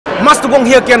Master Wong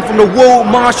here again from the World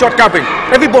Martial Art Gathering.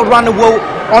 Everybody around the world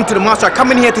onto the martial art,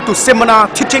 coming here to do seminar,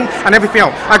 teaching and everything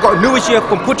else. I got Luis here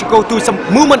from Portugal doing some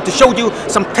movement to show you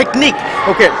some technique.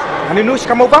 Okay, and Luis,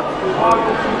 come over.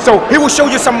 So he will show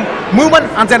you some movement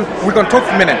and then we're going to talk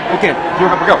for a minute. Okay, you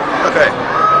have a go. Okay.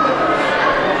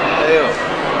 There you go.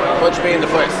 Punch me in the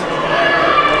face.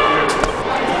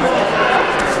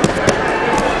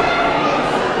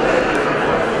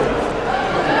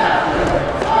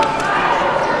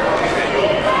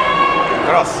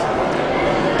 Cross.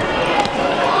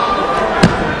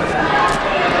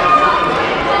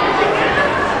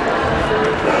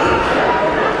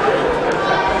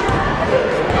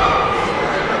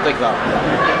 I'll take that.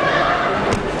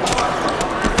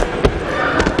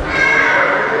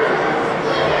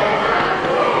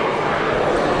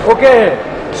 Okay,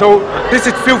 so this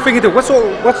is few finger. What sort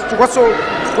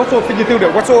of thing you do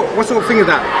there? What sort of thing is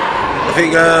that? I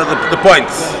think the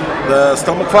points, the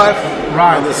stomach 5,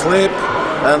 right, and the sleep,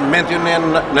 and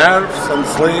maintaining nerves and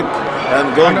sleep, and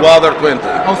going to other 20.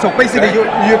 Oh, so basically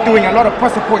you're doing a lot of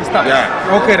pressure point stuff.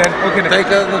 Yeah. Okay then. Okay then.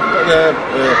 Take a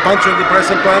punch on the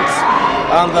pressing points,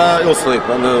 and you'll sleep.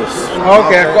 And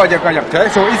okay, got you. Okay.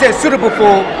 So is it suitable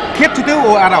for kid to do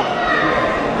or adult?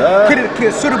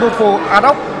 Kid suitable for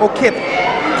adult or kid?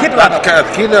 Kid or adult?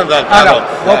 Kid and adult.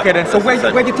 Okay then. So where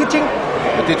you teaching?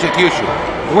 I teach in Kyushu.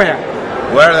 Where?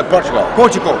 Where in Portugal.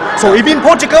 Portugal. So if you're in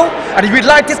Portugal and if you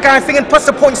like this kind of thing and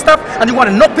pressure point stuff and you want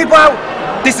to knock people out,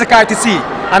 this is the guy to see.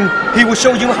 And he will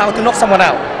show you how to knock someone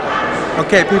out.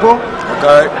 Okay, people?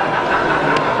 Okay.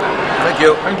 Thank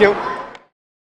you. Thank you.